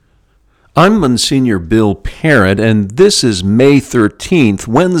I'm Monsignor Bill Parrott, and this is May 13th,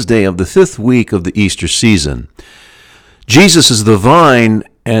 Wednesday of the 5th week of the Easter season. Jesus is the vine,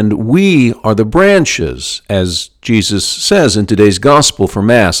 and we are the branches, as Jesus says in today's Gospel for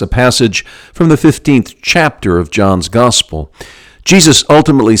Mass, a passage from the 15th chapter of John's Gospel. Jesus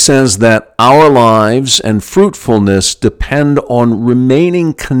ultimately says that our lives and fruitfulness depend on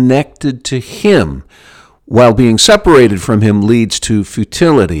remaining connected to Him, while being separated from Him leads to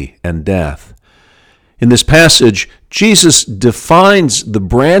futility and death. In this passage, Jesus defines the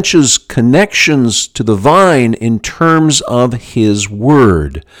branch's connections to the vine in terms of His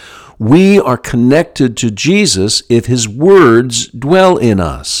Word. We are connected to Jesus if His words dwell in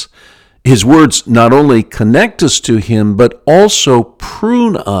us. His words not only connect us to Him, but also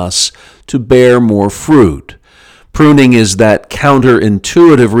prune us to bear more fruit. Pruning is that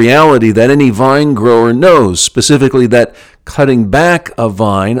counterintuitive reality that any vine grower knows, specifically that cutting back a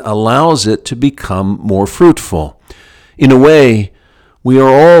vine allows it to become more fruitful. In a way, we are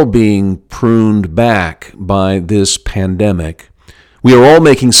all being pruned back by this pandemic. We are all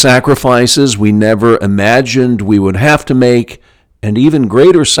making sacrifices we never imagined we would have to make, and even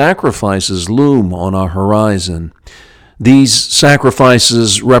greater sacrifices loom on our horizon. These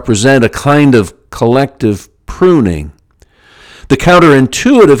sacrifices represent a kind of collective pruning. The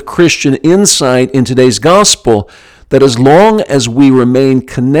counterintuitive Christian insight in today's gospel that as long as we remain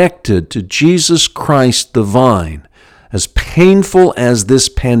connected to Jesus Christ the vine, as painful as this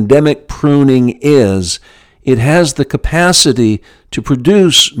pandemic pruning is, it has the capacity to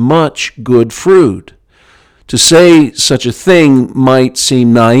produce much good fruit. To say such a thing might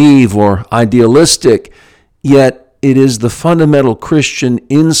seem naive or idealistic, yet it is the fundamental Christian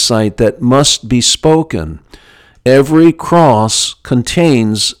insight that must be spoken. Every cross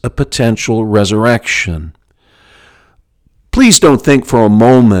contains a potential resurrection. Please don't think for a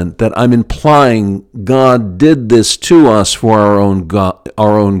moment that I'm implying God did this to us for our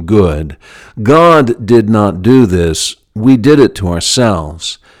own good. God did not do this. We did it to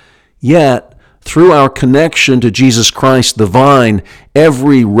ourselves. Yet, through our connection to Jesus Christ the vine,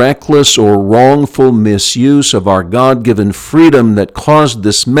 every reckless or wrongful misuse of our God-given freedom that caused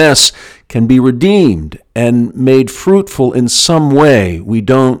this mess can be redeemed and made fruitful in some way we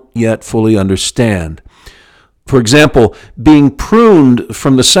don't yet fully understand. For example, being pruned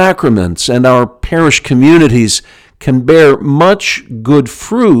from the sacraments and our parish communities can bear much good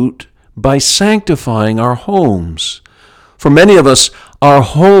fruit by sanctifying our homes. For many of us, our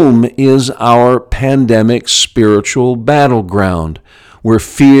home is our pandemic spiritual battleground, where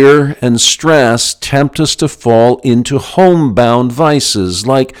fear and stress tempt us to fall into homebound vices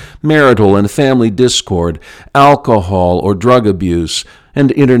like marital and family discord, alcohol or drug abuse,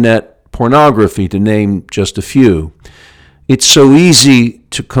 and internet pornography, to name just a few. It's so easy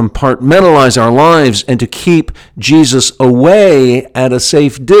to compartmentalize our lives and to keep Jesus away at a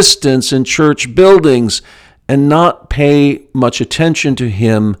safe distance in church buildings and not pay much attention to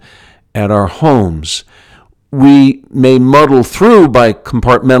Him at our homes. We may muddle through by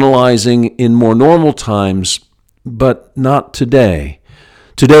compartmentalizing in more normal times, but not today.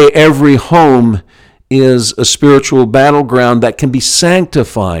 Today, every home is a spiritual battleground that can be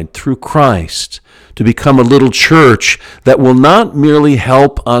sanctified through Christ to become a little church that will not merely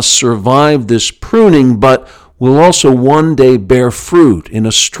help us survive this pruning, but will also one day bear fruit in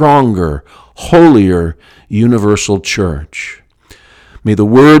a stronger, holier, universal church. May the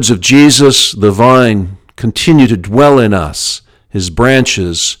words of Jesus, the vine, continue to dwell in us, His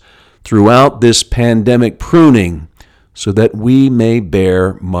branches, throughout this pandemic pruning, so that we may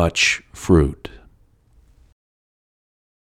bear much fruit.